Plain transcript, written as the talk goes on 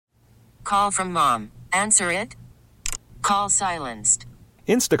Call from mom. Answer it. Call silenced.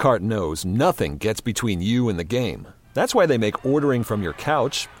 Instacart knows nothing gets between you and the game. That's why they make ordering from your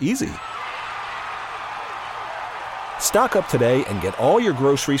couch easy. Stock up today and get all your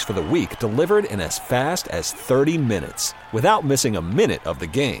groceries for the week delivered in as fast as 30 minutes without missing a minute of the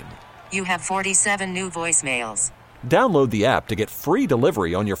game. You have 47 new voicemails. Download the app to get free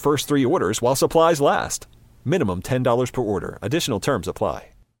delivery on your first 3 orders while supplies last. Minimum $10 per order. Additional terms apply.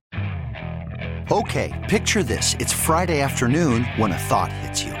 Okay, picture this. It's Friday afternoon when a thought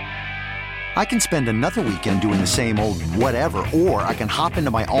hits you. I can spend another weekend doing the same old whatever, or I can hop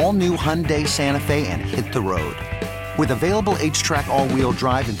into my all-new Hyundai Santa Fe and hit the road. With available H-Track all-wheel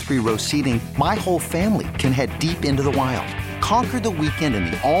drive and 3-row seating, my whole family can head deep into the wild. Conquer the weekend in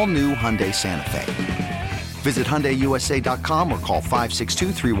the all-new Hyundai Santa Fe. Visit HyundaiUSA.com or call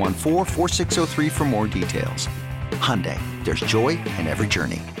 562-314-4603 for more details. Hyundai, there's joy in every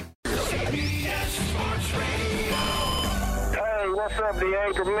journey. What's up,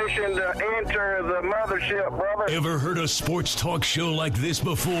 DA? Permission to enter the mothership, brother. Ever heard a sports talk show like this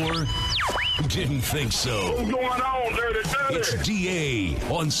before? Didn't think so. What's going on, Dirty? It's DA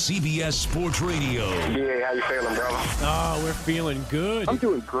on CBS Sports Radio. DA, how you feeling, brother? Oh, we're feeling good. I'm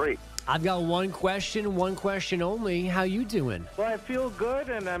doing great. I've got one question only. How you doing? Well, I feel good,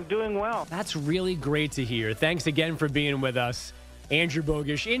 and I'm doing well. That's really great to hear. Thanks again for being with us. Andrew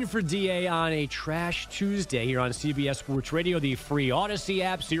Bogusch in for DA on a Trash Tuesday here on CBS Sports Radio, the free Odyssey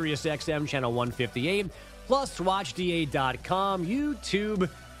app, Sirius XM Channel 158, plus WatchDA.com, YouTube,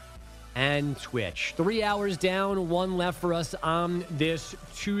 and Twitch. 3 hours down, 1 left for us on this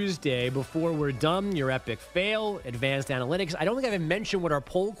Tuesday. Before we're done, your epic fail, advanced analytics. I don't think I even mentioned what our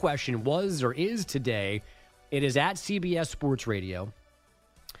poll question was or is today. It is at CBS Sports Radio.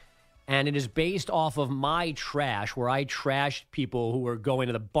 And it is based off of my trash, where I trashed people who are going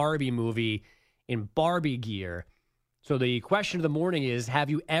to the Barbie movie in Barbie gear. So the question of the morning is, have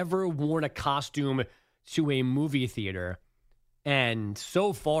you ever worn a costume to a movie theater? And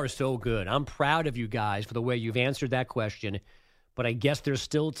so far, so good. I'm proud of you guys for the way you've answered that question. But I guess there's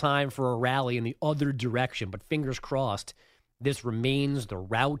still time for a rally in the other direction. But fingers crossed, this remains the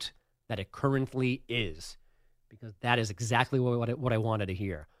route that it currently is. Because that is exactly what I wanted to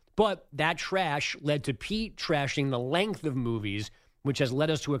hear. But that trash led to Pete trashing the length of movies, which has led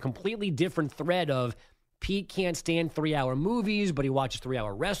us to a completely different thread of Pete can't stand 3-hour movies, but he watches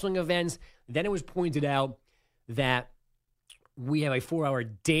 3-hour wrestling events. Then it was pointed out that we have a 4-hour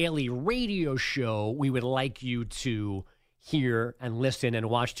daily radio show we would like you to hear and listen and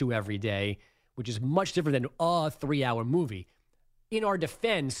watch to every day, which is much different than a 3-hour movie. In our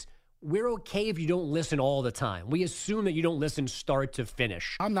defense, we're okay if you don't listen all the time. We assume that you don't listen start to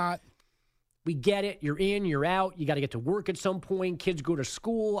finish. I'm not. We get it. You're in, you're out. You got to get to work at some point. Kids go to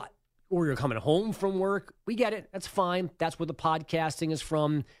school, or you're coming home from work. We get it. That's fine. That's where the podcasting is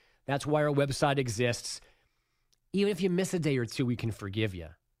from. That's why our website exists. Even if you miss a day or two, we can forgive you.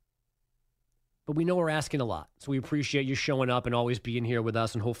 But we know we're asking a lot. So we appreciate you showing up and always being here with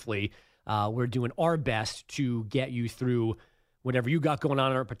us. And hopefully we're doing our best to get you through whatever you got going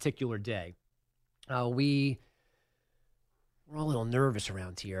on a particular day. We're a little nervous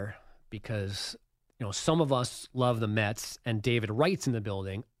around here because, some of us love the Mets and David Wright's in the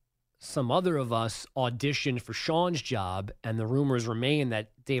building. Some other of us auditioned for Sean's job, and the rumors remain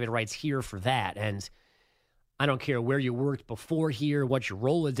that David Wright's here for that. And I don't care where you worked before here, what your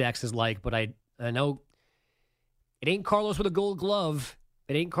Rolodex is like, but I know it ain't Carlos with a gold glove.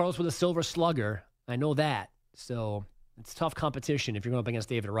 It ain't Carlos with a silver slugger. I know that. So it's tough competition if you're going up against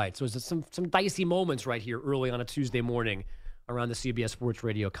David Wright. So it's some dicey moments right here early on a Tuesday morning around the CBS Sports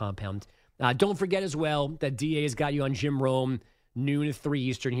Radio compound. Don't forget as well that DA has got you on Jim Rome, noon to 3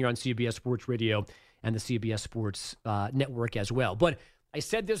 Eastern here on CBS Sports Radio and the CBS Sports Network as well. But I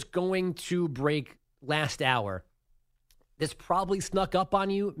said this going to break last hour. This probably snuck up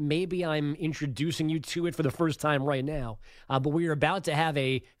on you. Maybe I'm introducing you to it for the first time right now. But we are about to have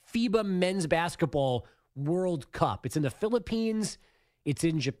a FIBA men's basketball World Cup. It's in the Philippines. It's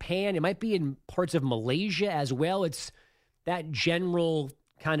in Japan. It might be in parts of Malaysia as well. It's that general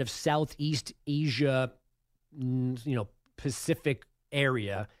kind of Southeast Asia, Pacific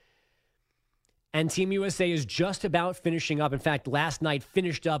area. And Team USA is just about finishing up. In fact, last night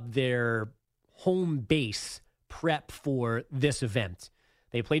finished up their home base prep for this event.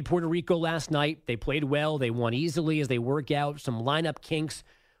 They played Puerto Rico last night. They played well. They won easily as they work out some lineup kinks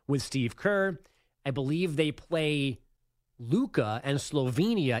with Steve Kerr. I believe they play Luka and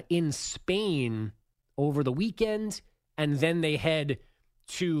Slovenia in Spain over the weekend, and then they head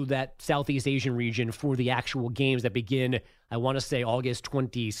to that Southeast Asian region for the actual games that begin, I want to say, August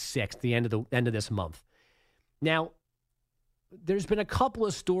 26th, the end of this month. Now, there's been a couple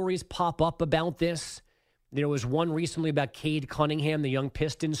of stories pop up about this. There was one recently about Cade Cunningham, the young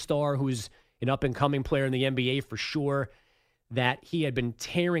Pistons star, who's an up-and-coming player in the NBA for sure, that he had been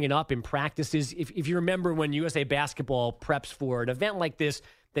tearing it up in practices. If you remember when USA Basketball preps for an event like this,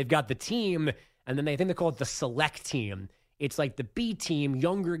 they've got the team, and then they call it the select team. It's like the B team,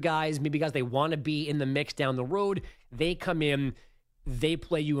 younger guys, maybe guys they want to be in the mix down the road. They come in, they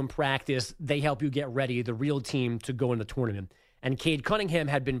play you in practice, they help you get ready, the real team to go in the tournament. And Cade Cunningham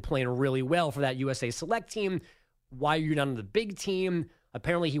had been playing really well for that USA select team. Why are you not on the big team?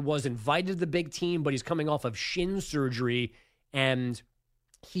 Apparently he was invited to the big team, but he's coming off of shin surgery, and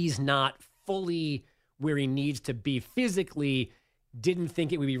he's not fully where he needs to be physically. Didn't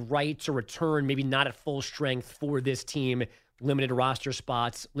think it would be right to return, maybe not at full strength for this team. Limited roster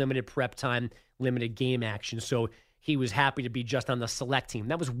spots, limited prep time, limited game action. So he was happy to be just on the select team.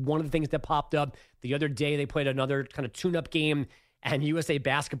 That was one of the things that popped up. The other day, they played another kind of tune-up game, and USA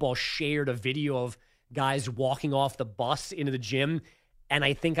Basketball shared a video of guys walking off the bus into the gym, and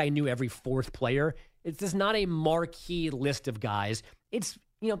I think I knew every fourth player. It's just not a marquee list of guys. It's,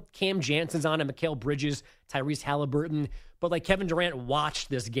 Cam Jansen's on it, Mikal Bridges, Tyrese Halliburton. But like Kevin Durant watched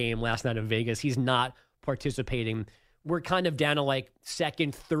this game last night in Vegas. He's not participating. We're kind of down to like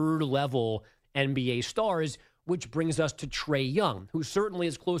second, third level NBA stars, which brings us to Trae Young, who certainly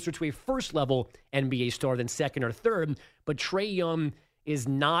is closer to a first level NBA star than second or third. But Trae Young is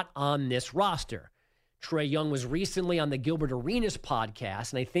not on this roster. Trae Young was recently on the Gilbert Arenas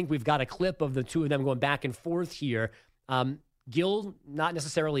podcast, and I think we've got a clip of the two of them going back and forth here. Gil, not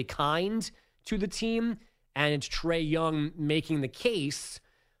necessarily kind to the team, and it's Trae Young making the case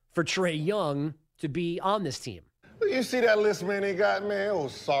for Trae Young to be on this team. You see that list, man, they got, man, oh,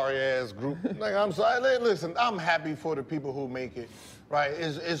 sorry-ass group. Like, I'm sorry. Listen, I'm happy for the people who make it, right?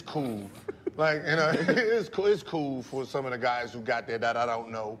 It's cool. Like, it's cool for some of the guys who got there that I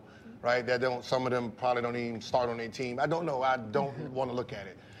don't know, right? Some of them probably don't even start on their team. I don't know. I don't want to look at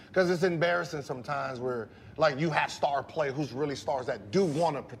it. Because it's embarrassing sometimes where, like, you have star players who's really stars that do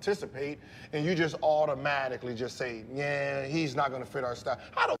want to participate, and you just automatically just say, yeah, he's not going to fit our style.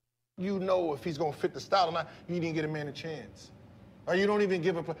 How the you know if he's going to fit the style or not? You didn't get a man a chance. Or you don't even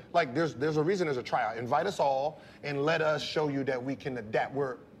give a, like, there's a reason there's a tryout. Invite us all and let us show you that we can adapt.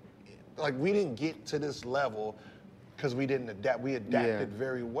 We didn't get to this level because we didn't adapt. We adapted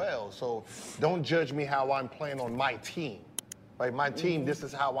very well. So don't judge me how I'm playing on my team. Like, my team, this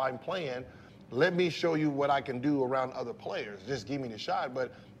is how I'm playing. Let me show you what I can do around other players. Just give me the shot, but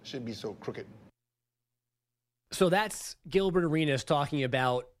it shouldn't be so crooked. So that's Gilbert Arenas talking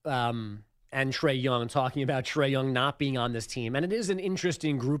about, and Trae Young, talking about Trae Young not being on this team. And it is an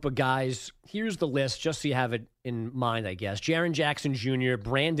interesting group of guys. Here's the list, just so you have it in mind, I guess. Jaren Jackson Jr.,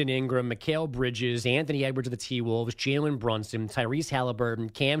 Brandon Ingram, Mikal Bridges, Anthony Edwards of the T-Wolves, Jalen Brunson, Tyrese Halliburton,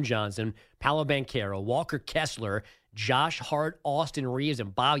 Cam Johnson, Paolo Banchero, Walker Kessler, Josh Hart, Austin Reeves,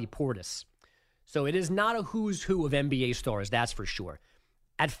 and Bobby Portis. So it is not a who's who of NBA stars, that's for sure.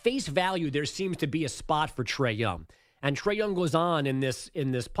 At face value, there seems to be a spot for Trae Young. And Trae Young goes on in this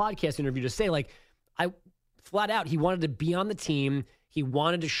podcast interview to say, like, flat out, he wanted to be on the team. He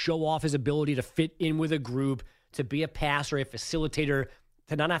wanted to show off his ability to fit in with a group, to be a passer, a facilitator,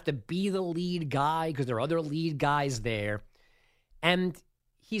 to not have to be the lead guy because there are other lead guys there. And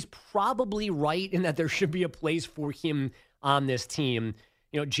he's probably right in that there should be a place for him on this team.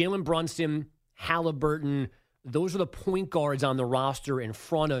 Jalen Brunson, Halliburton, those are the point guards on the roster in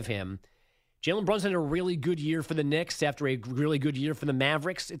front of him. Jalen Brunson had a really good year for the Knicks after a really good year for the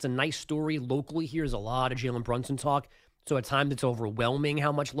Mavericks. It's a nice story locally. Here's a lot of Jalen Brunson talk. So at times it's overwhelming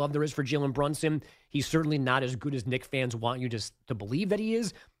how much love there is for Jalen Brunson. He's certainly not as good as Knicks fans want you to believe that he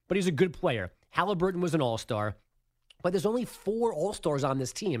is, but he's a good player. Halliburton was an all-star, but there's only 4 all-stars on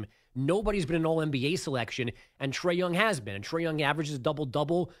this team. Nobody's been an all-NBA selection, and Trae Young has been. And Trae Young averages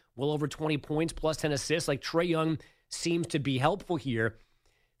double-double, well over 20 points, plus 10 assists. Like, Trae Young seems to be helpful here.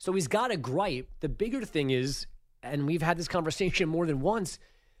 So he's got a gripe. The bigger thing is, and we've had this conversation more than once,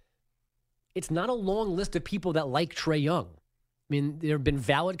 it's not a long list of people that like Trae Young. I mean, there have been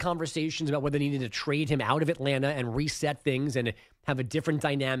valid conversations about whether they needed to trade him out of Atlanta and reset things and have a different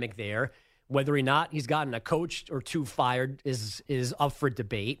dynamic there. Whether or not he's gotten a coach or 2 fired is up for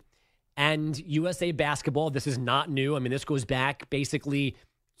debate. And USA Basketball, this is not new. I mean, this goes back basically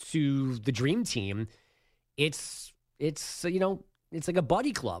to the Dream Team. It's like a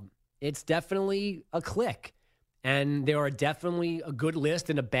buddy club. It's definitely a clique. And there are definitely a good list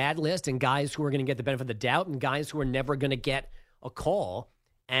and a bad list and guys who are going to get the benefit of the doubt and guys who are never going to get a call.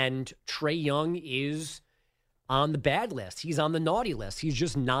 And Trae Young is on the bad list. He's on the naughty list. He's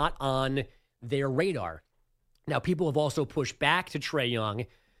just not on their radar. Now, people have also pushed back to Trae Young,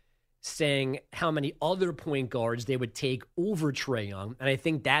 saying how many other point guards they would take over Trae Young. And I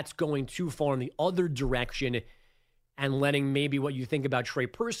think that's going too far in the other direction and letting maybe what you think about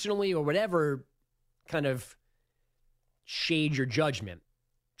Trae personally or whatever kind of shade your judgment.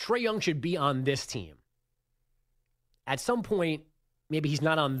 Trae Young should be on this team. At some point, maybe he's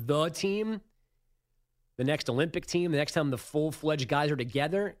not on the team, the next Olympic team, the next time the full-fledged guys are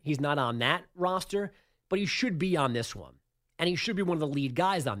together, he's not on that roster, but he should be on this one. And he should be one of the lead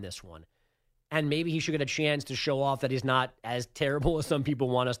guys on this one. And maybe he should get a chance to show off that he's not as terrible as some people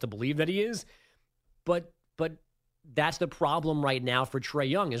want us to believe that he is. But that's the problem right now for Trae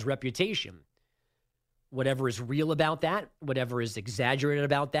Young, his reputation. Whatever is real about that, whatever is exaggerated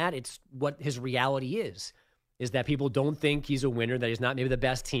about that, it's what his reality is that people don't think he's a winner, that he's not maybe the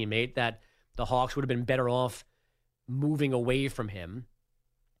best teammate, that the Hawks would have been better off moving away from him,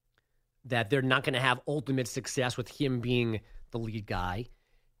 that they're not going to have ultimate success with him being the lead guy.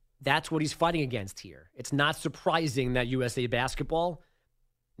 That's what he's fighting against here. It's not surprising that USA Basketball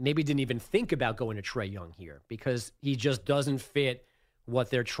maybe didn't even think about going to Trae Young here because he just doesn't fit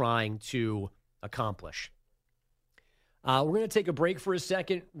what they're trying to accomplish. We're going to take a break for a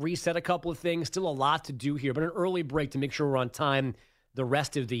second, reset a couple of things. Still a lot to do here, but an early break to make sure we're on time the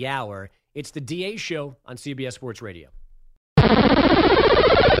rest of the hour. It's the DA Show on CBS Sports Radio.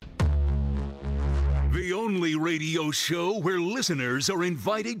 The only radio show where listeners are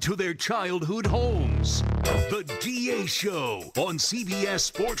invited to their childhood homes. The DA Show on CBS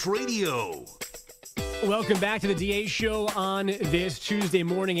Sports Radio. Welcome back to the DA Show on this Tuesday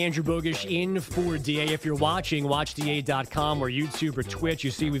morning. Andrew Bogusch in for DA. If you're watching, watchda.com or YouTube or Twitch.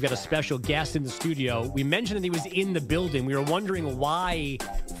 You see we've got a special guest in the studio. We mentioned that he was in the building. We were wondering why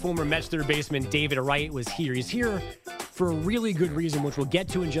former Mets third baseman David Wright was here. He's here for a really good reason, which we'll get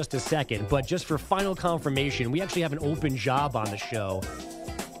to in just a second. But just for final confirmation, we actually have an open job on the show.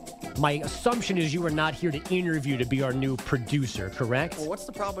 My assumption is you are not here to interview to be our new producer, correct? Well, what's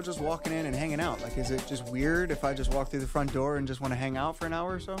the problem with just walking in and hanging out? Like, is it just weird if I just walk through the front door and just want to hang out for an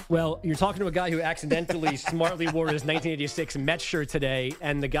hour or so? Well, you're talking to a guy who accidentally smartly wore his 1986 Mets shirt today,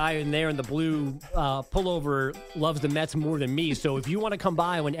 and the guy in there in the blue pullover loves the Mets more than me. So if you want to come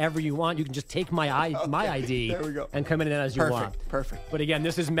by whenever you want, you can just take my ID there we go. and come in as you want. Perfect. But again,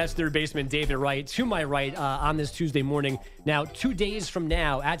 this is Mets third baseman David Wright to my right on this Tuesday morning. Now, 2 days from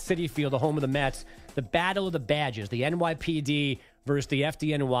now at Citi Field, the home of the Mets, the battle of the badges, the NYPD versus the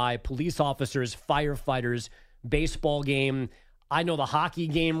FDNY, police officers, firefighters, baseball game. I know the hockey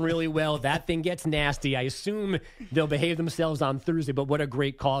game really well. That thing gets nasty. I assume they'll behave themselves on Thursday, but what a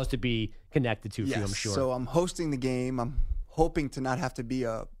great cause to be connected to for you, I'm sure. So I'm hosting the game. I'm hoping to not have to be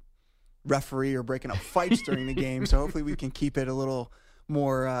a referee or breaking up fights during the game, so hopefully we can keep it a little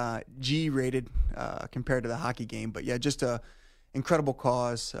more G-rated compared to the hockey game. But yeah, just a incredible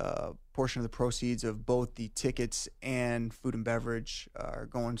cause. Portion of the proceeds of both the tickets and food and beverage are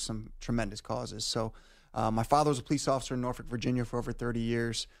going to some tremendous causes. So my father was a police officer in Norfolk, Virginia for over 30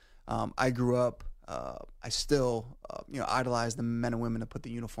 years. I grew up, I still idolize the men and women that put the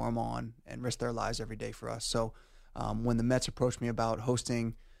uniform on and risk their lives every day for us. So when the Mets approached me about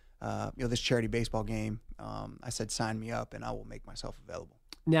hosting this charity baseball game, I said, sign me up and I will make myself available.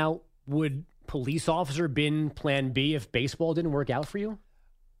 Now, would police officer been plan B if baseball didn't work out for you?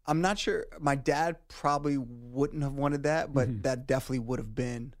 I'm not sure. My dad probably wouldn't have wanted that, but that definitely would have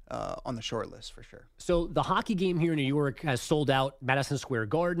been on the short list for sure. So the hockey game here in New York has sold out Madison Square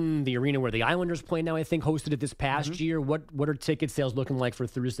Garden, the arena where the Islanders play now, I think, hosted it this past year. What are ticket sales looking like for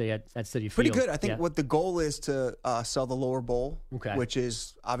Thursday at Citi Field? Pretty good. I think what the goal is to sell the lower bowl, which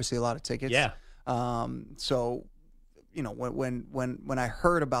is obviously a lot of tickets. Yeah. So, when I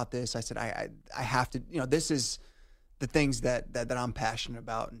heard about this, I said, I have to, this is the things that I'm passionate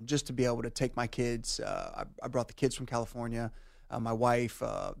about. And just to be able to take my kids, I brought the kids from California, my wife,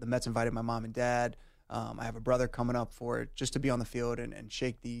 the Mets invited my mom and dad. I have a brother coming up for it, just to be on the field and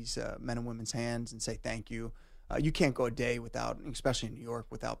shake these men and women's hands and say thank you. You can't go a day without, especially in New York,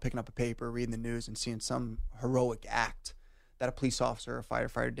 without picking up a paper, reading the news, and seeing some heroic act that a police officer or a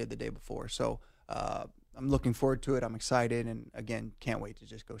firefighter did the day before. So I'm looking forward to it. I'm excited, and again, can't wait to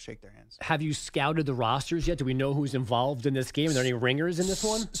just go shake their hands. Have you scouted the rosters yet? Do we know who's involved in this game? Are there any ringers in this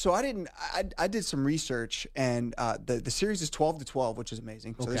one? So I didn't. I did some research, and the series is 12-12, which is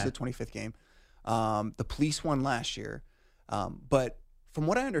amazing. So this is the 25th game. The police won last year, but from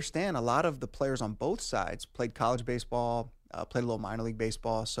what I understand, a lot of the players on both sides played college baseball, played a little minor league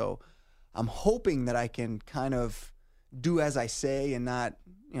baseball. So I'm hoping that I can kind of do as I say and not,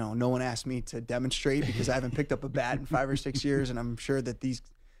 no one asked me to demonstrate because I haven't picked up a bat in 5 or 6 years, and I'm sure that these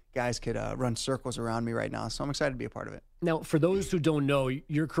guys could run circles around me right now. So I'm excited to be a part of it. Now, for those who don't know,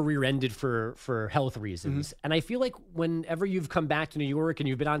 your career ended for health reasons. And I feel like whenever you've come back to New York and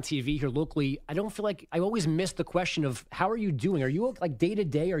you've been on TV here locally, I don't feel like I always miss the question of how are you doing? Are you like day to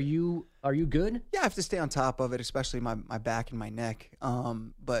day? Are you good? Yeah, I have to stay on top of it, especially my back and my neck.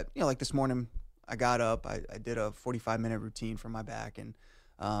 But like this morning, I got up, I did a 45-minute routine for my back, and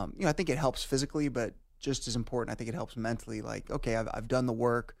I think it helps physically, but just as important, I think it helps mentally. Like, okay, I've done the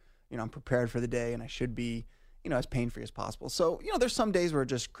work. I'm prepared for the day, and I should be, as pain-free as possible. So, there's some days where are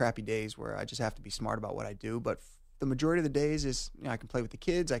just crappy days where I just have to be smart about what I do. But the majority of the days is, I can play with the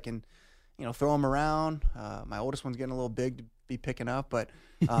kids. I can, throw them around. My oldest one's getting a little big to be picking up. But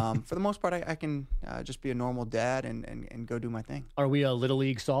for the most part, I can just be a normal dad and go do my thing. Are we a Little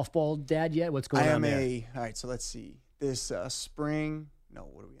League softball dad yet? What's going on there? All right, so let's see. This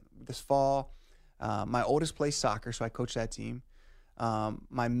this fall, my oldest plays soccer, so I coach that team.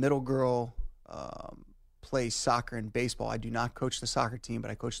 My middle girl plays soccer and baseball. I do not coach the soccer team,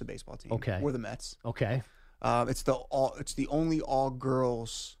 but I coach the baseball team. Okay. We're the Mets. Okay. It's the only all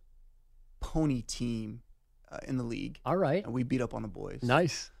girls pony team in the league. All right. And we beat up on the boys.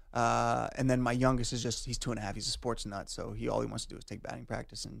 Nice. And then my youngest is he's 2.5. He's a sports nut, so all he wants to do is take batting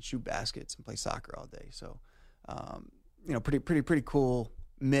practice and shoot baskets and play soccer all day. So, pretty cool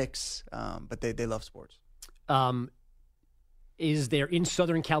mix. But they love sports. Is there in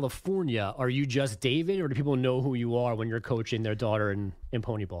Southern California, are you just David, or do people know who you are when you're coaching their daughter in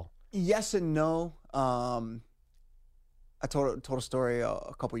pony ball? Yes and no. I told a story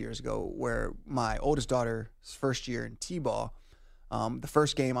a couple years ago where my oldest daughter's first year in T-ball, the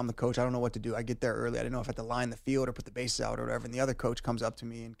first game I'm the coach. I don't know what to do. I get there early. I didn't know if I had to line the field or put the bases out or whatever. And the other coach comes up to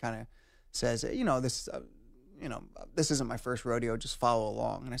me and kind of says, hey, this isn't my first rodeo. Just follow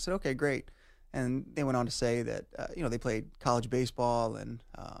along. And I said, okay, great. And they went on to say that, they played college baseball and,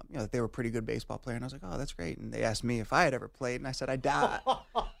 that they were a pretty good baseball player. And I was like, oh, that's great. And they asked me if I had ever played. And I said, I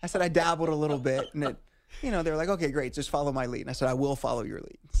dabbled a little bit. And they were like, okay, great. Just follow my lead. And I said, I will follow your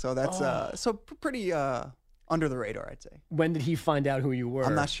lead. So that's pretty under the radar, I'd say. When did he find out who you were?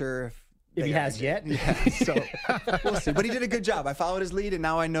 I'm not sure if he has yet. Yeah, so we'll see. But he did a good job. I followed his lead, and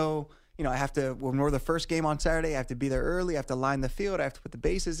now I know, I have to, when we're the first game on Saturday, I have to be there early. I have to line the field. I have to put the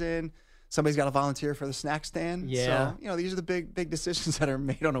bases in. Somebody's got to volunteer for the snack stand. Yeah. So, these are the big decisions that are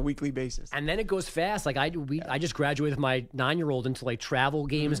made on a weekly basis. And then it goes fast. Like I just graduated with my 9-year-old into like travel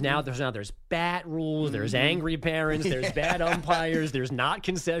games. Mm-hmm. Now there's bat rules. There's angry parents. There's bad umpires. There's not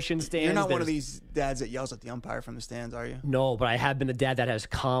concession stands. You're not one of these dads that yells at the umpire from the stands, are you? No, but I have been the dad that has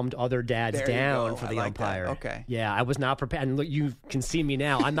calmed other dads down for the umpire. That. Okay. Yeah, I was not prepared. And look, you can see me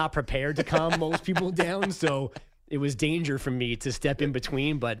now. I'm not prepared to calm most people down. So it was danger for me to step in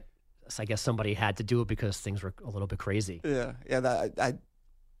between, but I guess somebody had to do it because things were a little bit crazy. Yeah.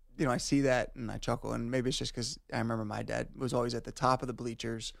 I see that and I chuckle, and maybe it's just because I remember my dad was always at the top of the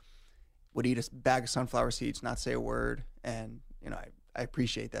bleachers, would eat a bag of sunflower seeds, not say a word, and I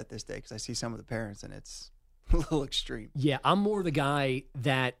appreciate that this day because I see some of the parents and it's a little extreme. Yeah, I'm more the guy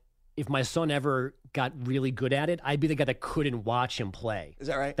that if my son ever got really good at it, I'd be the guy that couldn't watch him play. Is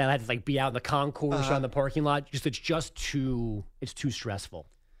that right? That I had to be out in the concourse or in the parking lot. It's too stressful.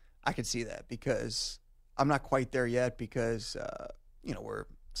 I could see that because I'm not quite there yet because, we're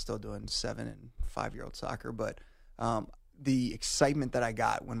still doing 7- and 5-year-old soccer. But the excitement that I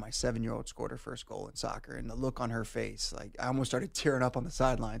got when my 7-year-old scored her first goal in soccer and the look on her face, like I almost started tearing up on the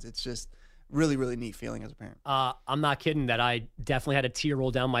sidelines. It's just really, really neat feeling as a parent. I'm not kidding that I definitely had a tear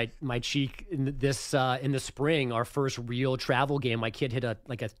roll down my cheek in the spring. Our first real travel game, my kid hit a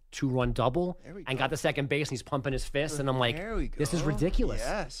 2-run double and got the second base, and he's pumping his fist, and I'm like, this is ridiculous.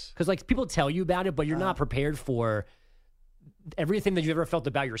 Yes, because people tell you about it, but you're not prepared for everything that you've ever felt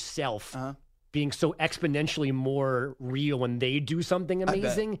about yourself being so exponentially more real when they do something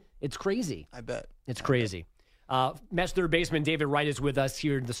amazing. It's crazy. I bet it's crazy. Mets third baseman David Wright is with us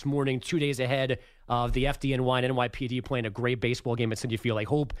here this morning, 2 days ahead of the FDNY and NYPD playing a great baseball game at Citi Field. I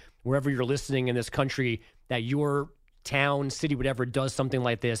hope wherever you're listening in this country that your town, city, whatever, does something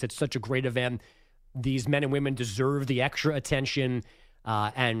like this. It's such a great event. These men and women deserve the extra attention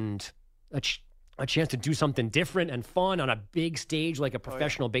and a chance to do something different and fun on a big stage like a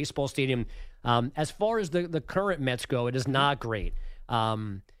professional baseball stadium. As far as the current Mets go, it is not great.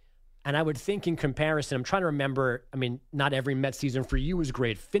 And I would think in comparison, I'm trying to remember, not every Mets season for you is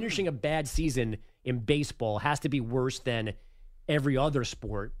great. Finishing a bad season in baseball has to be worse than every other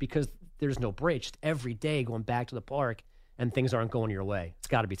sport because there's no break. Just every day going back to the park and things aren't going your way. It's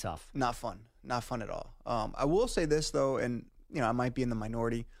got to be tough. Not fun. Not fun at all. I will say this, though, and I might be in the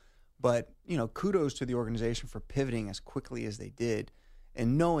minority. But, kudos to the organization for pivoting as quickly as they did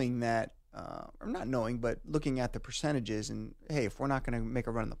and knowing that, or not knowing, but looking at the percentages and, hey, if we're not going to make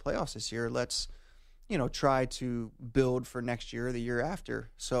a run in the playoffs this year, let's, try to build for next year or the year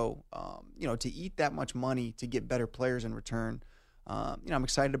after. So, to eat that much money to get better players in return, I'm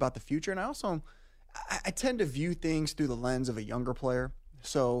excited about the future. And I tend to view things through the lens of a younger player.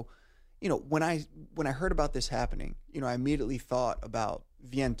 So, when I heard about this happening, I immediately thought about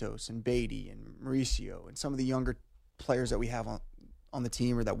Vientos and Beatty and Mauricio and some of the younger players that we have on the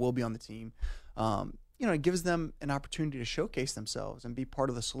team or that will be on the team. It gives them an opportunity to showcase themselves and be part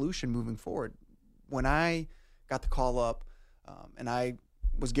of the solution moving forward. When I got the call up and I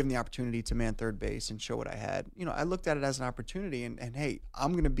was given the opportunity to man third base and show what I had, I looked at it as an opportunity and hey,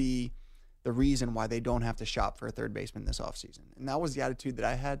 I'm going to be the reason why they don't have to shop for a third baseman this offseason. And that was the attitude that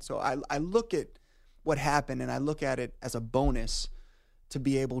I had. So I look at what happened and I look at it as a bonus to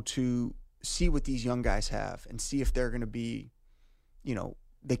be able to see what these young guys have and see if they're going to be,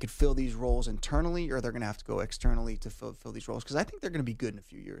 they could fill these roles internally or they're going to have to go externally to fill these roles. Because I think they're going to be good in a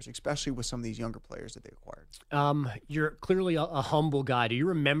few years, especially with some of these younger players that they acquired. You're clearly a humble guy. Do you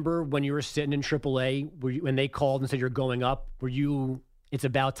remember when you were sitting in AAA, when they called and said you're going up, were you, it's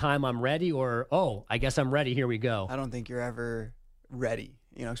about time I'm ready, or, oh, I guess I'm ready, here we go? I don't think you're ever ready,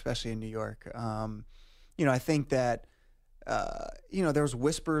 especially in New York. I think that, there was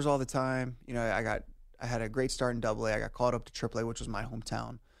whispers all the time. I had a great start in AA. I got called up to AAA, which was my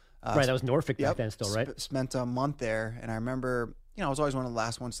hometown. Right, that was Norfolk back then still, right? Spent a month there, and I remember, I was always one of the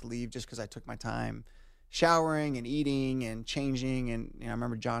last ones to leave just because I took my time showering and eating and changing. And I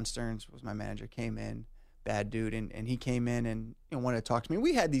remember John Stearns was my manager, came in, bad dude, and he came in and wanted to talk to me.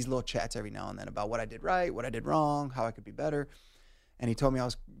 We had these little chats every now and then about what I did right, what I did wrong, how I could be better. And he told me I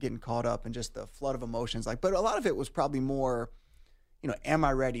was getting caught up in just the flood of emotions. But a lot of it was probably more, am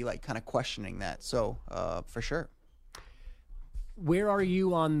I ready? Kind of questioning that. So for sure. Where are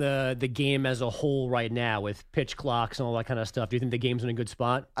you on the game as a whole right now with pitch clocks and all that kind of stuff? Do you think the game's in a good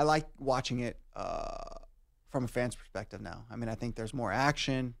spot? I like watching it from a fan's perspective now. I mean, I think there's more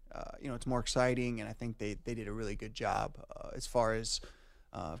action. It's more exciting, and I think they did a really good job as far as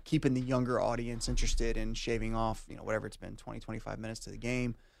keeping the younger audience interested in shaving off, whatever it's been, 20, 25 minutes to the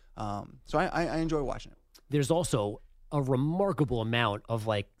game. So I enjoy watching it. There's also a remarkable amount of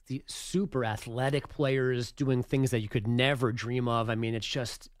the super athletic players doing things that you could never dream of. I mean, it's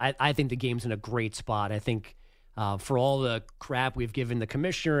just, I think the game's in a great spot. I think for all the crap we've given the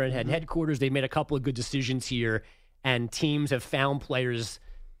commissioner and headquarters, they made a couple of good decisions here, and teams have found players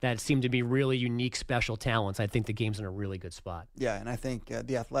that seem to be really unique, special talents. I think the game's in a really good spot. Yeah, and I think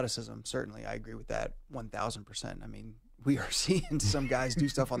the athleticism, certainly, I agree with that 1,000%. I mean, we are seeing some guys do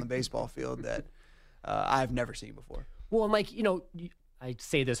stuff on the baseball field that I've never seen before. Well, and I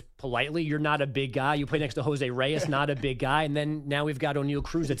say this politely, you're not a big guy. You play next to Jose Reyes, not a big guy. And then now we've got O'Neal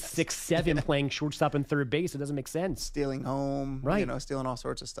Cruz at 6'7", playing shortstop and third base. It doesn't make sense. Stealing home, right? Stealing all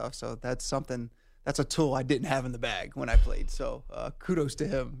sorts of stuff. So that's a tool I didn't have in the bag when I played. So kudos to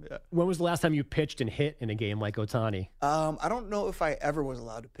him. Yeah. When was the last time you pitched and hit in a game like Ohtani? I don't know if I ever was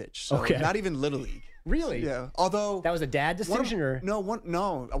allowed to pitch. So not even Little League. Really? Yeah. Although that was a dad decision, no,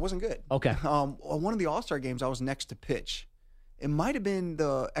 I wasn't good. Okay. One of the All-Star games, I was next to pitch. It might have been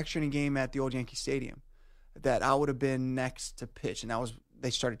the extra inning game at the old Yankee Stadium that I would have been next to pitch, and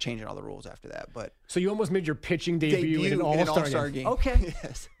they started changing all the rules after that. But so you almost made your pitching debut in an All-Star game. Okay.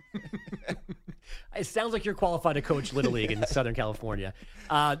 Yes. It sounds like you're qualified to coach Little League in Southern California.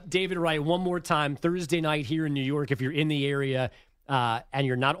 David Wright, one more time, Thursday night here in New York. If you're in the area and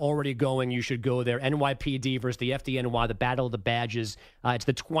you're not already going, you should go there. NYPD versus the FDNY, the Battle of the Badges. It's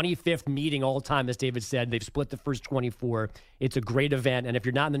the 25th meeting all time, as David said. They've split the first 24. It's a great event. And if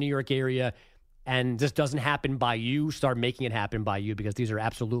you're not in the New York area and this doesn't happen by you, start making it happen by you, because these are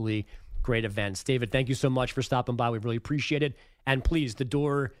absolutely great events. David, thank you so much for stopping by. We really appreciate it. And please, the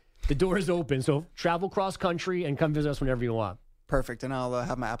door is open. So travel cross country and come visit us whenever you want. Perfect. And I'll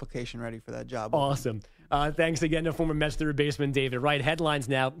have my application ready for that job. Awesome. Thanks again to former Mets third baseman David Wright. Headlines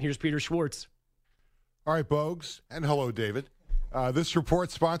now. Here's Peter Schwartz. All right, Bogusch. And hello, David. This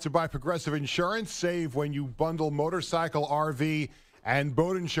report sponsored by Progressive Insurance. Save when you bundle motorcycle, RV, and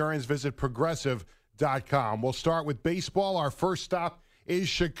boat insurance. Visit Progressive.com. We'll start with baseball. Our first stop is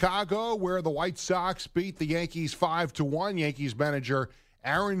Chicago, where the White Sox beat the Yankees 5-1. Yankees manager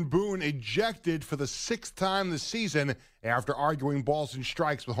Aaron Boone ejected for the 6th time this season after arguing balls and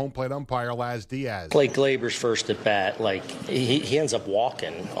strikes with home plate umpire Laz Diaz. Blake Glaber's first at bat, he ends up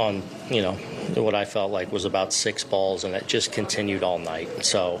walking on, what I felt like was about 6 balls, and it just continued all night.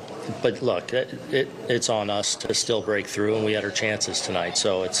 So, but look, it's on us to still break through, and we had our chances tonight.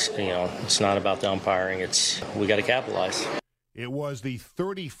 So it's not about the umpiring. We got to capitalize. It was the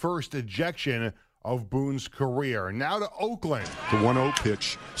 31st ejection of Boone's career. Now to Oakland. The 1-0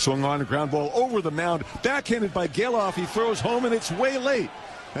 pitch. Swung on a ground ball over the mound. Backhanded by Geloff. He throws home, and it's way late.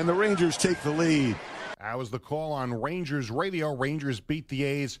 And the Rangers take the lead. That was the call on Rangers radio. Rangers beat the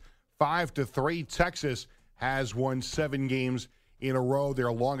A's 5-3. Texas has won 7 games in a row,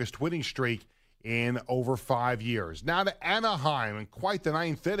 their longest winning streak in over 5 years. Now to Anaheim, and quite the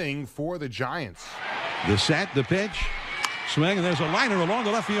 9th inning for the Giants. The set, the pitch. Swing, and there's a liner along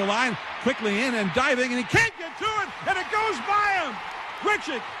the left field line, quickly in and diving, and he can't get to it, and it goes by him.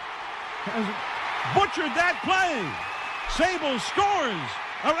 Richard has butchered that play. Sable scores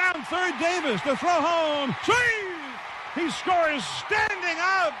around third. Davis to throw home. Swing! He scores standing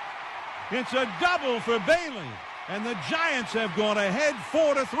up. It's a double for Bailey, and the Giants have gone ahead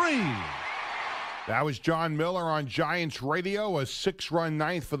 4-3. That was John Miller on Giants radio, a 6-run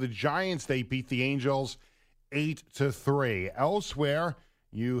ninth for the Giants. They beat the Angels 8-3. Elsewhere,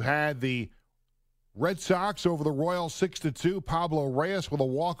 you had the Red Sox over the Royals 6-2. Pablo Reyes with a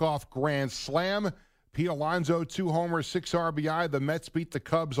walk-off grand slam. Pete Alonso, 2 homers, 6 RBI. The Mets beat the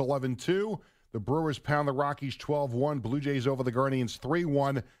Cubs 11-2. The Brewers pound the Rockies 12-1. Blue Jays over the Guardians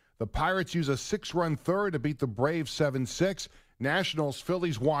 3-1. The Pirates use a 6-run third to beat the Braves 7-6. Nationals,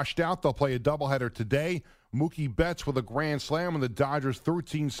 Phillies washed out. They'll play a doubleheader today. Mookie Betts with a grand slam, and the Dodgers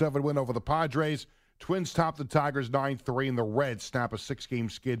 13-7 win over the Padres. Twins top the Tigers 9-3, and the Reds snap a 6-game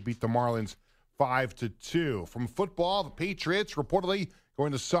skid, beat the Marlins 5-2. From football, the Patriots reportedly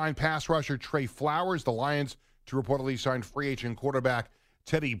going to sign pass rusher Trey Flowers. The Lions to reportedly sign free agent quarterback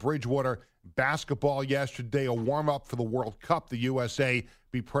Teddy Bridgewater. Basketball yesterday, a warm-up for the World Cup. The USA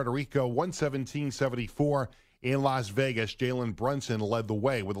beat Puerto Rico 117-74 in Las Vegas. Jalen Brunson led the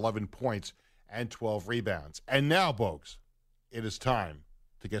way with 11 points and 12 rebounds. And now, Bogusch, it is time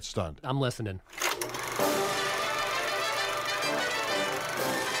to get stunned. I'm listening.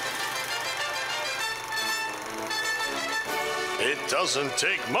 It doesn't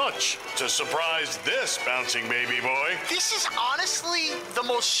take much to surprise this bouncing baby boy. This is honestly the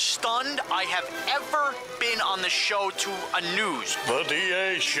most stunned I have ever been on the show to a news. The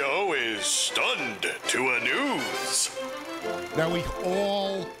DA show is stunned to a news. Now, we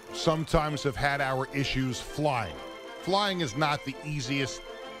all sometimes have had our issues flying. Flying is not the easiest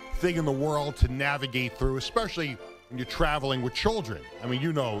thing in the world to navigate through, especially when you're traveling with children. I mean,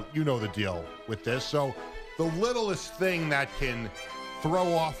 you know the deal with this. So the littlest thing that can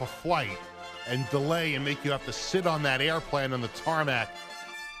throw off a flight and delay and make you have to sit on that airplane on the tarmac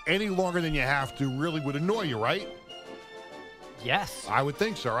any longer than you have to really would annoy you, right? Yes. I would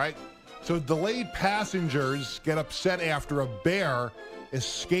think so, right? So delayed passengers get upset after a bear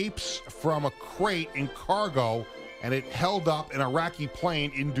escapes from a crate in cargo, and it held up an Iraqi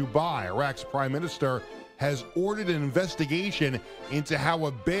plane in Dubai. Iraq's prime minister has ordered an investigation into how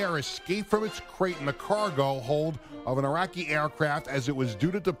a bear escaped from its crate in the cargo hold of an Iraqi aircraft as it was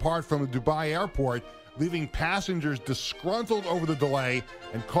due to depart from the Dubai airport, leaving passengers disgruntled over the delay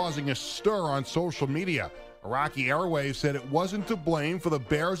and causing a stir on social media. Iraqi Airways said it wasn't to blame for the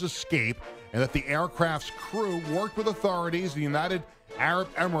bear's escape and that the aircraft's crew worked with authorities, the United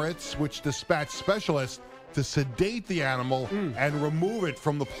Arab Emirates, which dispatched specialists to sedate the animal and remove it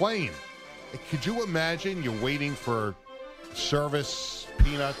from the plane. Could you imagine you're waiting for service,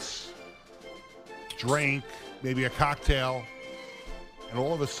 peanuts, drink, maybe a cocktail, and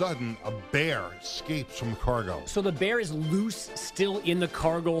all of a sudden a bear escapes from the cargo? So the bear is loose still in the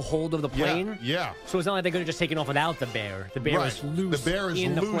cargo hold of the plane? Yeah. So it's not like they could have just taken off without the bear. The bear is loose the bear is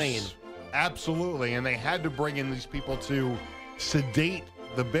in loose, the plane. Absolutely. And they had to bring in these people to sedate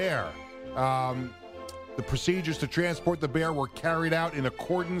the bear. The procedures to transport the bear were carried out in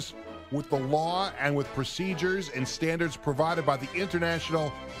accordance with the law and with procedures and standards provided by the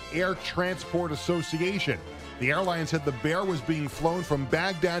International Air Transport Association. The airline said the bear was being flown from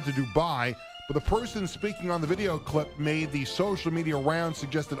Baghdad to Dubai, but the person speaking on the video clip made the social media round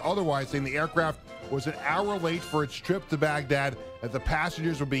suggested otherwise, saying the aircraft was an hour late for its trip to Baghdad, that the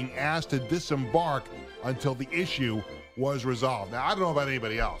passengers were being asked to disembark until the issue was resolved. Now, I don't know about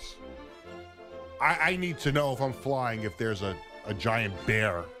anybody else. I need to know if I'm flying if there's a giant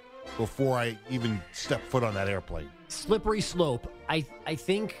bear before I even step foot on that airplane. Slippery slope. I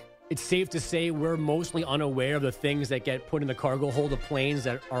think it's safe to say we're mostly unaware of the things that get put in the cargo hold of planes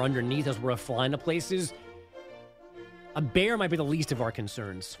that are underneath as we're flying to places. A bear might be the least of our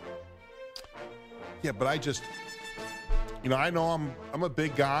concerns. Yeah, but I just, I know I'm a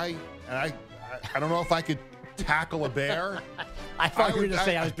big guy, and I don't know if I could tackle a bear. I thought you were going to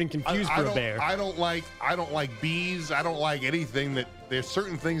say I was being confused for a bear. I don't like bees. I don't like anything that. There's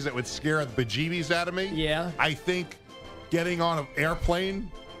certain things that would scare the bejeebies out of me. Yeah. I think getting on an airplane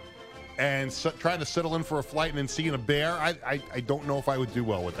and trying to settle in for a flight and then seeing a bear, I don't know if I would do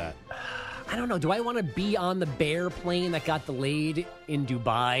well with that. I don't know. Do I want to be on the bear plane that got delayed in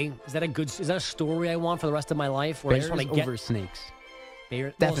Dubai? Is that a story I want for the rest of my life? Bears over snakes.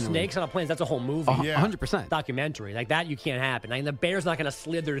 Well, Definitely. snakes on a plane, that's a whole movie. 100%. Documentary. Like that, you can't happen. I mean, the bear's not going to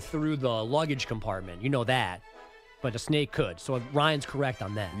slither through the luggage compartment. You know that. But a snake could. So Ryan's correct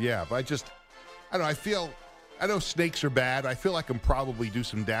on that. Yeah, but I don't know. I know snakes are bad. I feel I can probably do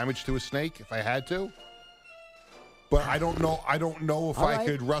some damage to a snake if I had to. But I don't know if I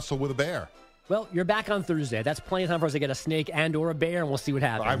could wrestle with a bear. Well, you're back on Thursday. That's plenty of time for us to get a snake and or a bear, and we'll see what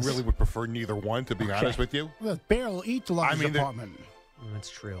happens. I really would prefer neither one, to be honest with you. The bear will eat the luggage compartment.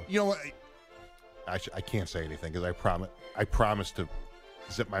 That's true. You know what? I can't say anything because I promise to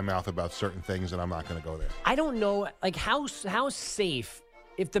zip my mouth about certain things, and I'm not going to go there. I don't know, like how safe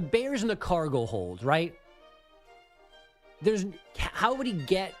if the bear's in the cargo hold, right? How would he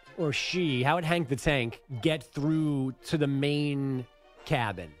get, or how would Hank the Tank get through to the main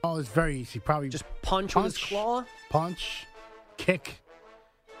cabin? Oh, it's very easy. Probably just punch with his claw, punch, kick,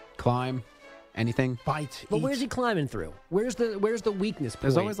 climb, anything, bite. But where's he climbing through? Where's the weakness point?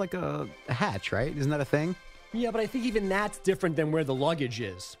 There's always like a hatch, right? Isn't that a thing? Yeah, but I think even that's different than where the luggage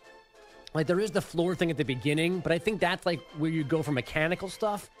is. Like there is the floor thing at the beginning, but I think that's like where you go for mechanical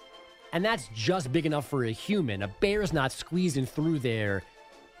stuff, and that's just big enough for a human. A bear's not squeezing through there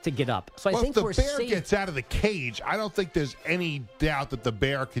to get up. So I think if we're the bear safe. gets out of the cage, I don't think there's any doubt that the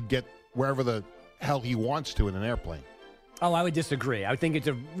bear could get wherever the hell he wants to in an airplane. Oh, I would disagree. I would think it's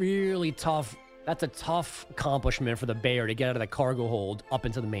a really tough. That's a tough accomplishment for the bear to get out of the cargo hold up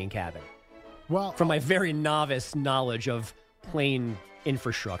into the main cabin. Well, from my very novice knowledge of plane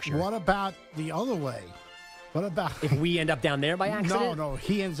infrastructure. What about the other way? What about if we end up down there by accident? No,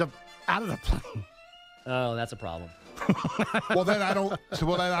 he ends up out of the plane. Oh, that's a problem. Well, then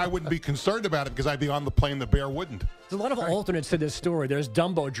I wouldn't be concerned about it because I'd be on the plane. The bear wouldn't. There's a lot of alternates to this story. There's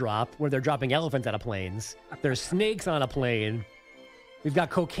Dumbo Drop, where they're dropping elephants out of planes. There's snakes on a plane. We've got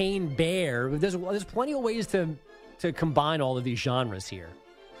Cocaine Bear. There's plenty of ways to combine all of these genres here.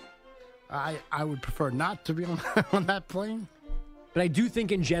 I would prefer not to be on that plane. But I do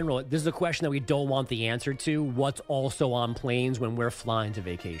think in general, this is a question that we don't want the answer to. What's also on planes when we're flying to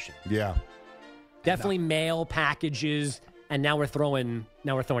vacation? Yeah. Definitely mail, packages, and now we're throwing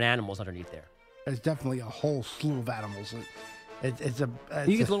animals underneath there. There's definitely a whole slew of animals. You get a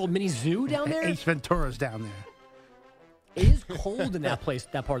little mini zoo down there? Ace Ventura's down there. It is cold in that place,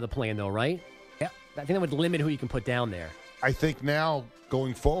 that part of the plane, though, right? Yeah. I think that would limit who you can put down there. I think now,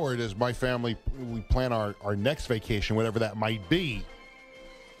 going forward, as my family, we plan our next vacation, whatever that might be,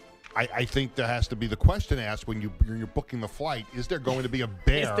 I think there has to be the question asked when you're booking the flight, is there going to be a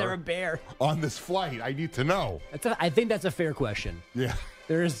bear? Is there a bear on this flight? I need to know. I think that's a fair question. Yeah.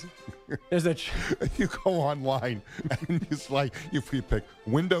 There's a... You go online and it's like, you pick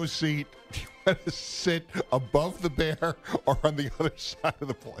window seat, you want to sit above the bear or on the other side of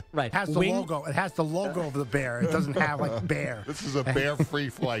the plane. Right. It has the logo. It has the logo of the bear. It doesn't have like bear. This is a bear-free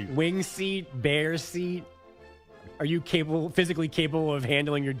flight. Wing seat, bear seat. Are you physically capable of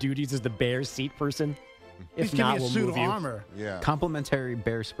handling your duties as the bear seat person? If not, we'll move you. Armor. Yeah. Complimentary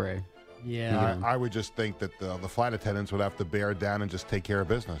bear spray. Yeah. I would just think that the flight attendants would have to bear down and just take care of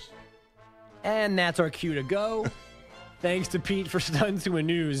business. And that's our cue to go. Thanks to Pete for Stun to a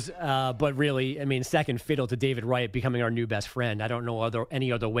News. But really, I mean, second fiddle to David Wright becoming our new best friend. I don't know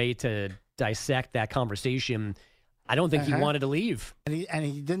any other way to dissect that conversation. I don't think he wanted to leave. And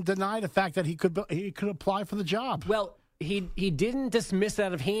he didn't deny the fact that he could apply for the job. Well, he didn't dismiss it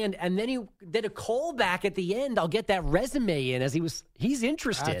out of hand, and then he did a callback at the end. I'll get that resume in as he's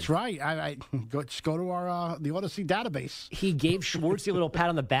interested. That's right. I just go to our the Odyssey database. He gave Schwartz a little pat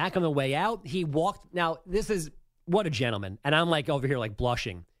on the back on the way out. He walked. Now this is what a gentleman, and I'm like over here like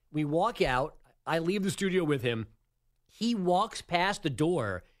blushing. We walk out. I leave the studio with him. He walks past the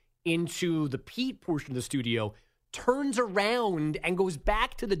door into the Pete portion of the studio, turns around and goes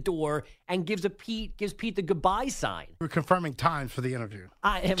back to the door and gives Pete the goodbye sign. We're confirming times for the interview.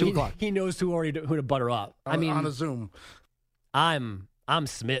 2 o'clock. He knows who to butter up. On a Zoom. I'm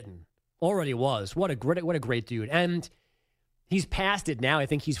smitten. Already was. What a great dude. And He's past it now. I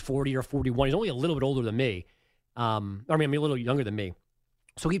think he's 40 or 41. He's only a little bit older than me. A little younger than me.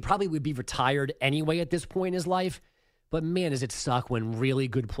 So he probably would be retired anyway at this point in his life. But man, does it suck when really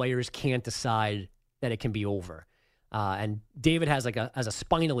good players can't decide that it can be over. And David has has a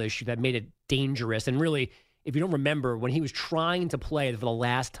spinal issue that made it dangerous. And really, if you don't remember, when he was trying to play for the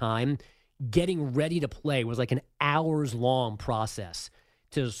last time, getting ready to play was like an hours-long process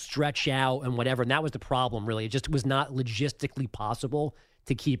to stretch out and whatever. And that was the problem, really. It just was not logistically possible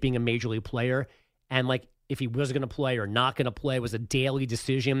to keep being a major league player. And like, if he was going to play or not going to play was a daily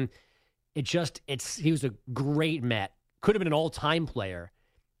decision. He was a great Met. Could have been an all-time player.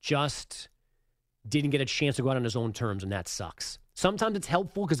 Just didn't get a chance to go out on his own terms, and that sucks. Sometimes it's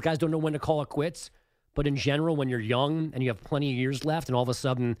helpful because guys don't know when to call it quits. But in general, when you're young and you have plenty of years left, and all of a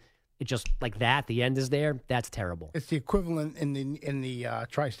sudden it just like that, the end is there, that's terrible. It's the equivalent in the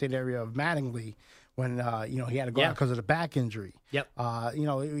tri-state area of Mattingly when he had to go out because of the back injury. Yep.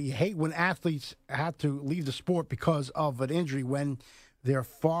 You hate when athletes have to leave the sport because of an injury when they're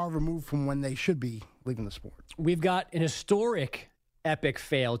far removed from when they should be leaving the sport. We've got an historic epic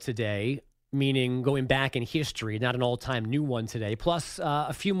fail today, meaning going back in history, not an all-time new one today. Plus,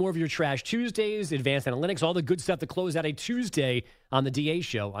 a few more of your Trash Tuesdays, advanced analytics, all the good stuff to close out a Tuesday on the DA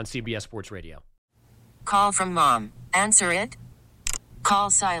Show on CBS Sports Radio. Call from mom. Answer it. Call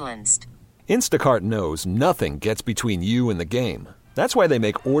silenced. Instacart knows nothing gets between you and the game. That's why they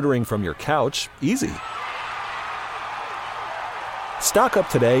make ordering from your couch easy. Stock up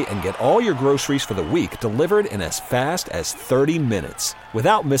today and get all your groceries for the week delivered in as fast as 30 minutes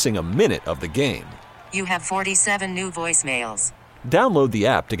without missing a minute of the game. You have 47 new voicemails. Download the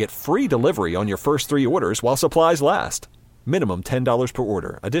app to get free delivery on your first 3 orders while supplies last. Minimum $10 per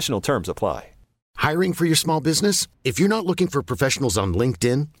order. Additional terms apply. Hiring for your small business? If you're not looking for professionals on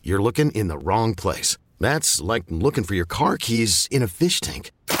LinkedIn, you're looking in the wrong place. That's like looking for your car keys in a fish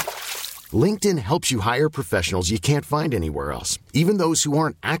tank. LinkedIn helps you hire professionals you can't find anywhere else, even those who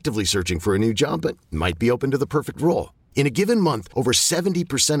aren't actively searching for a new job but might be open to the perfect role. In a given month, over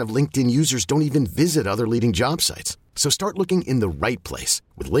 70% of LinkedIn users don't even visit other leading job sites. So start looking in the right place.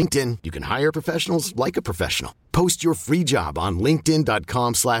 With LinkedIn, you can hire professionals like a professional. Post your free job on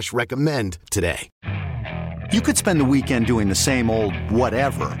linkedin.com/recommend today. You could spend the weekend doing the same old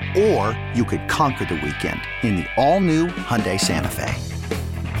whatever, or you could conquer the weekend in the all-new Hyundai Santa Fe.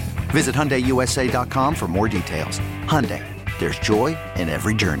 Visit HyundaiUSA.com for more details. Hyundai, there's joy in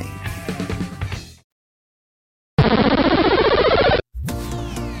every journey.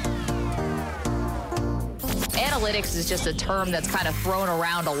 Analytics is just a term that's kind of thrown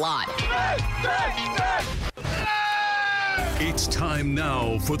around a lot. It's time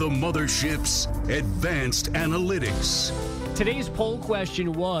now for the Mothership's Advanced Analytics. Today's poll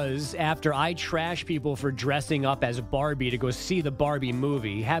question was, after I trash people for dressing up as Barbie to go see the Barbie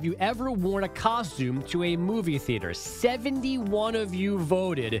movie, have you ever worn a costume to a movie theater? 71 of you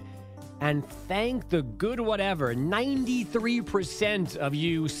voted, and thank the good whatever, 93% of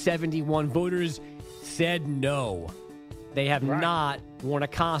you 71 voters said no. They have not worn a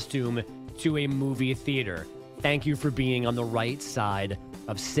costume to a movie theater. Thank you for being on the right side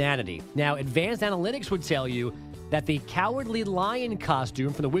of sanity. Now, advanced analytics would tell you that the Cowardly Lion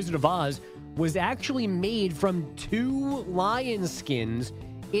costume from The Wizard of Oz was actually made from 2 lion skins.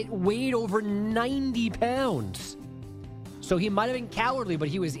 It weighed over 90 pounds. So he might have been cowardly, but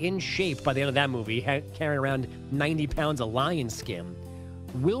he was in shape by the end of that movie, carrying around 90 pounds of lion skin.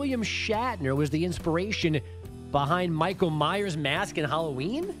 William Shatner was the inspiration behind Michael Myers' mask in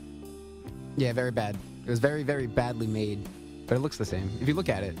Halloween? Yeah, very bad. It was very, very badly made, but it looks the same if you look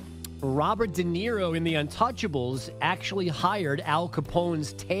at it. Robert De Niro in The Untouchables actually hired Al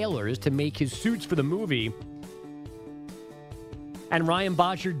Capone's tailors to make his suits for the movie. And Ryan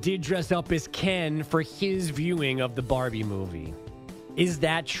Botcher did dress up as Ken for his viewing of the Barbie movie. Is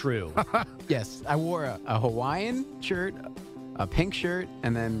that true? Yes, I wore a Hawaiian shirt, a pink shirt,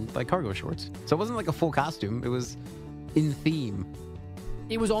 and then like cargo shorts. So it wasn't like a full costume. It was in theme.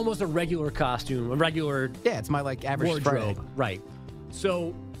 It was almost a regular costume, a regular it's my like average wardrobe. Friday. Right.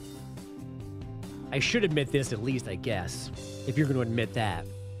 So I should admit this at least, I guess, if you're going to admit that.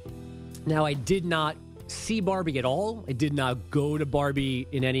 Now, I did not see Barbie at all. I did not go to Barbie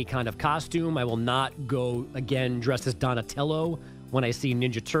in any kind of costume. I will not go again dressed as Donatello when I see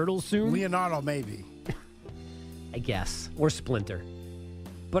Ninja Turtles soon. Leonardo, maybe. I guess. Or Splinter.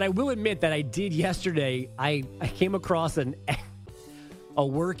 But I will admit that I did yesterday. I came across a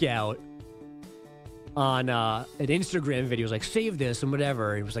workout on an Instagram video. It was like, save this and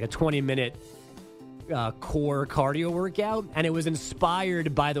whatever. It was like a 20-minute core cardio workout, and it was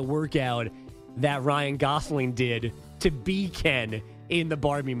inspired by the workout that Ryan Gosling did to be Ken in the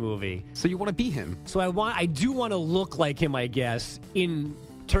Barbie movie. So you want to be him? So I do want to look like him, I guess, in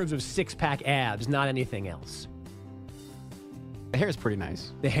terms of six-pack abs, not anything else. The hair is pretty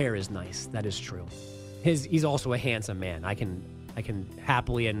nice. The hair is nice. That is true. He's also a handsome man. I can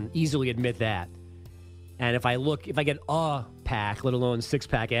happily and easily admit that. And if I get a pack, let alone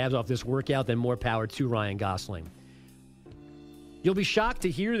six-pack abs off this workout, then more power to Ryan Gosling. You'll be shocked to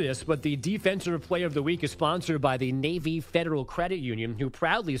hear this, but the Defensive Player of the Week is sponsored by the Navy Federal Credit Union, who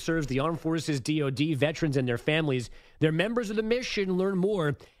proudly serves the Armed Forces, DoD, veterans, and their families. They're members of the mission. Learn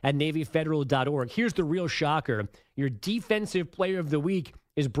more at NavyFederal.org. Here's the real shocker. Your Defensive Player of the Week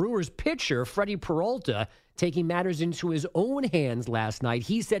is Brewers pitcher Freddie Peralta, taking matters into his own hands last night.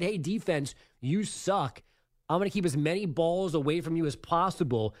 He said, hey, defense, you suck. I'm going to keep as many balls away from you as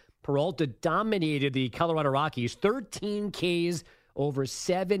possible. Peralta dominated the Colorado Rockies, 13 Ks over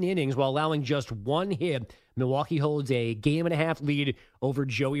 7 innings while allowing just 1 hit. Milwaukee holds a 1.5 lead over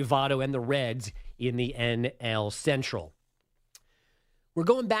Joey Votto and the Reds in the NL Central. We're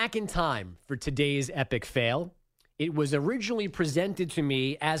going back in time for today's epic fail. It was originally presented to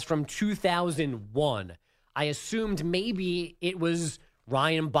me as from 2001. I assumed maybe it was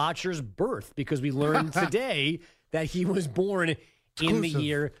Ryan Botcher's birth because we learned today that he was born in the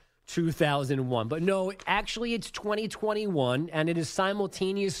year 2001. But no, actually it's 2021, and it is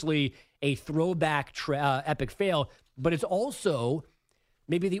simultaneously a throwback epic fail, but it's also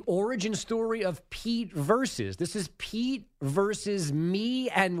maybe the origin story of Pete versus. This is Pete versus me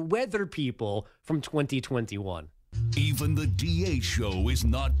and weather people from 2021. Even the DA show is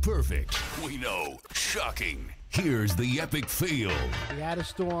not perfect. We know. Shocking. Here's the epic fail. We had a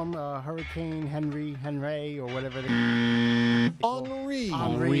storm, Hurricane Henry, or whatever they Henri.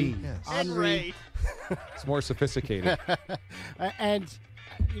 Yes. Henry. It's more sophisticated. And,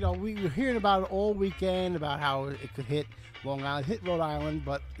 we were hearing about it all weekend, about how it could hit Long Island, hit Rhode Island,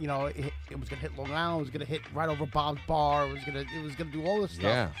 but, it was going to hit Long Island, it was going to hit right over Bob's Bar, it was going to do all this stuff.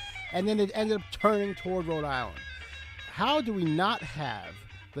 Yeah. And then it ended up turning toward Rhode Island. How do we not have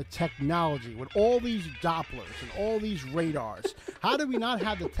the technology with all these Dopplers and all these radars? How do we not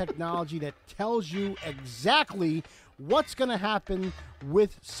have the technology that tells you exactly what's going to happen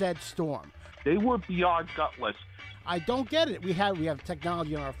with said storm? They were beyond gutless. I don't get it. We have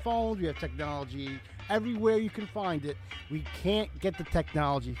technology on our phones. We have technology everywhere you can find it. We can't get the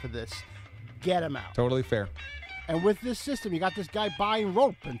technology for this. Get them out. Totally fair. And with this system, you got this guy buying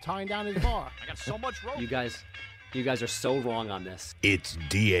rope and tying down his bar. I got so much rope. You guys are so wrong on this. It's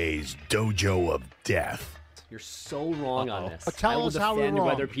DA's Dojo of Death. You're so wrong on this. Tell us how we're I will defend wrong.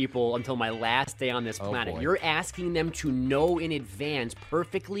 weather people until my last day on this planet. boy. You're asking them to know in advance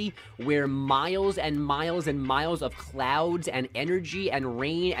perfectly where miles and miles and miles of clouds and energy and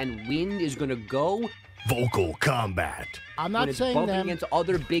rain and wind is going to go. Vocal combat. I'm when not it's saying bumping them. against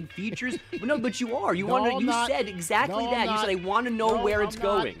other big features. No, but you are. You No, I'm not. said exactly No, that. I'm You not. said I want to know No, where it's I'm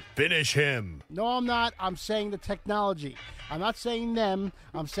not. going. Finish him. No, I'm not. I'm saying the technology. I'm not saying them.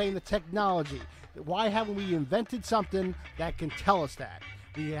 I'm saying the technology. Why haven't we invented something that can tell us that?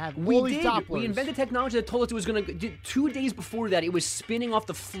 We have all these Dopplers. We invented technology that told us it was going to. 2 days before that, it was spinning off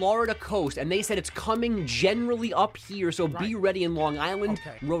the Florida coast, and they said it's coming generally up here. So be ready in Long Island,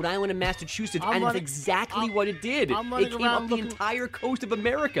 Rhode Island, and Massachusetts, and it's exactly what it did. It came up the entire coast of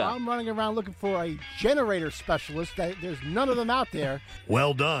America. I'm running around looking for a generator specialist. There's none of them out there,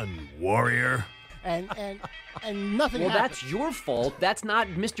 Well done, warrior. and nothing. Well, happens. that's your fault. That's not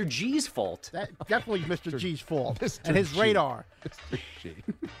Mr. G's fault. That definitely Mr. G's fault Mr. and his G. radar. Mr. G.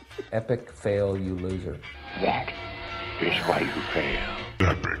 Epic fail, you loser. That is why you fail.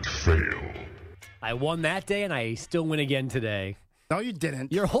 Epic fail. I won that day, and I still win again today. No, you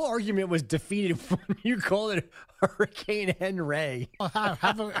didn't. Your whole argument was defeated when you called it Hurricane Henry. Well,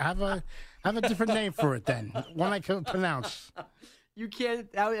 have a different name for it then. One I can pronounce. You can't.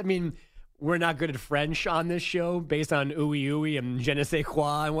 I mean, we're not good at French on this show based on ooey ooey and je ne sais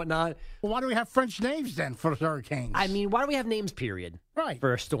quoi and whatnot. Well, why do we have French names then for hurricanes? I mean, why do we have names, period? Right.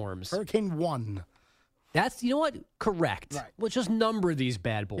 For storms. Hurricane 1. That's, you know what? Correct. Right. Let's just number these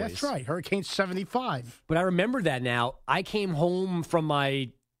bad boys. That's right. Hurricane 75. But I remember that now. I came home from my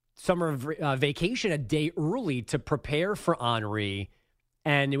summer vacation a day early to prepare for Henri,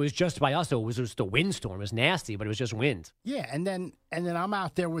 and it was just by us. So it was just a windstorm. It was nasty, but it was just wind. Yeah, and then I'm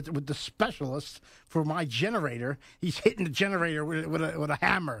out there with the specialist for my generator. He's hitting the generator with a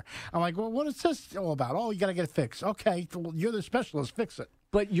hammer. I'm like, well, what is this all about? Oh, you got to get it fixed. Okay, well, you're the specialist. Fix it.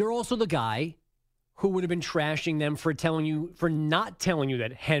 But you're also the guy who would have been trashing them for not telling you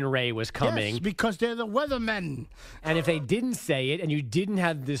that Henry was coming. Yes, because they're the weathermen. And if they didn't say it and you didn't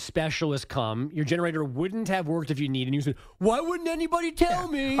have this specialist come, your generator wouldn't have worked if you needed. And you said, why wouldn't anybody tell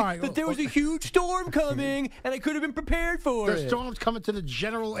me that there was a huge storm coming and I could have been prepared for it? The storm's coming to the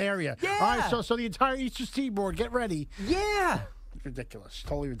general area. Yeah. All right, so the entire Eastern Seaboard, get ready. Yeah. Ridiculous.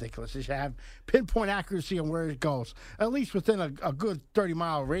 Totally ridiculous. They should have pinpoint accuracy on where it goes, at least within a good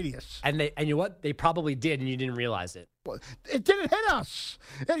 30-mile radius. And you know what? They probably did, and you didn't realize it. Well, it didn't hit us.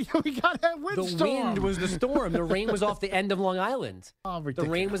 We got that windstorm. The wind was the storm. The rain was off the end of Long Island. Oh, ridiculous.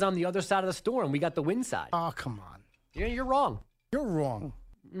 The rain was on the other side of the storm. We got the wind side. Oh, come on. Yeah, you're wrong. You're wrong.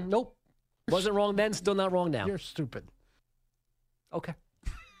 Nope. Wasn't wrong then, still not wrong now. You're stupid. Okay.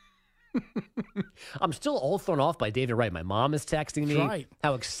 I'm still all thrown off by David Wright. My mom is texting me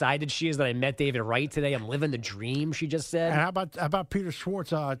how excited she is that I met David Wright today. I'm living the dream, she just said. And how about Peter Schwartz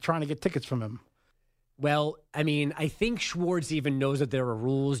trying to get tickets from him? Well, I mean, I think Schwartz even knows that there are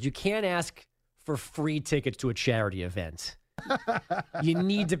rules. You can't ask for free tickets to a charity event. You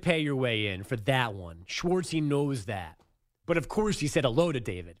need to pay your way in for that one. Schwartz, he knows that. But of course, he said hello to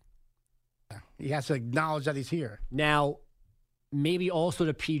David. He has to acknowledge that he's here. Now, maybe also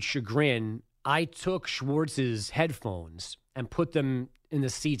to Pete's chagrin, I took Schwartz's headphones and put them in the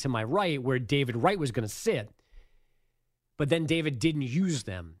seat to my right where David Wright was going to sit. But then David didn't use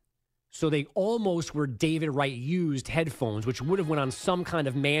them. So they almost were David Wright used headphones, which would have went on some kind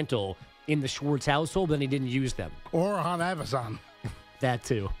of mantle in the Schwartz household, but then he didn't use them. Or on Amazon. That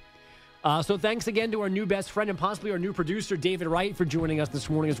too. So thanks again to our new best friend and possibly our new producer, David Wright, for joining us this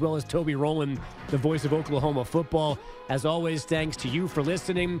morning, as well as Toby Rowland, the voice of Oklahoma football. As always, thanks to you for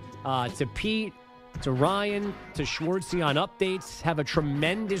listening, to Pete, to Ryan, to Schwartzy on updates. Have a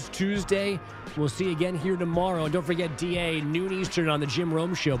tremendous Tuesday. We'll see you again here tomorrow. And don't forget, DA, noon Eastern on the Jim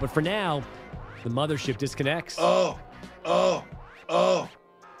Rome Show. But for now, the mothership disconnects. Oh.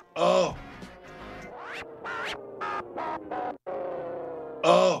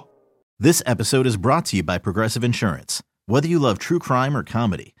 This episode is brought to you by Progressive Insurance. Whether you love true crime or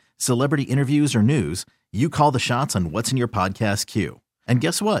comedy, celebrity interviews or news, you call the shots on what's in your podcast queue. And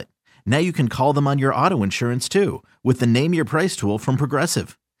guess what? Now you can call them on your auto insurance too with the Name Your Price tool from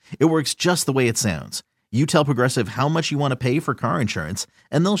Progressive. It works just the way it sounds. You tell Progressive how much you want to pay for car insurance,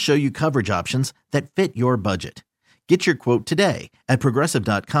 and they'll show you coverage options that fit your budget. Get your quote today at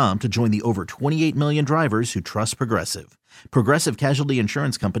Progressive.com to join the over 28 million drivers who trust Progressive. Progressive Casualty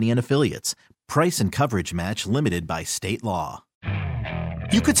Insurance Company and Affiliates. Price and coverage match limited by state law.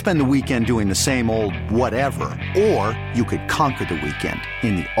 You could spend the weekend doing the same old whatever, or you could conquer the weekend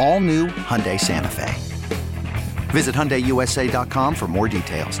in the all-new Hyundai Santa Fe. Visit HyundaiUSA.com for more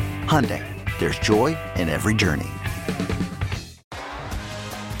details. Hyundai, there's joy in every journey.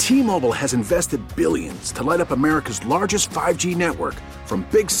 T-Mobile has invested billions to light up America's largest 5G network, from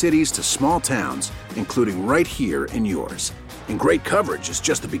big cities to small towns, including right here in yours. And great coverage is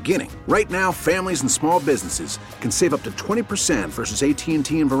just the beginning. Right now, families and small businesses can save up to 20% versus AT&T and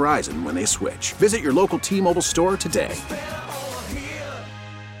Verizon when they switch. Visit your local T-Mobile store today.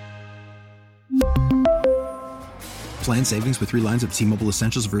 Plan savings with 3 lines of T-Mobile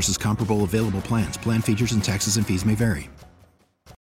Essentials versus comparable available plans. Plan features and taxes and fees may vary.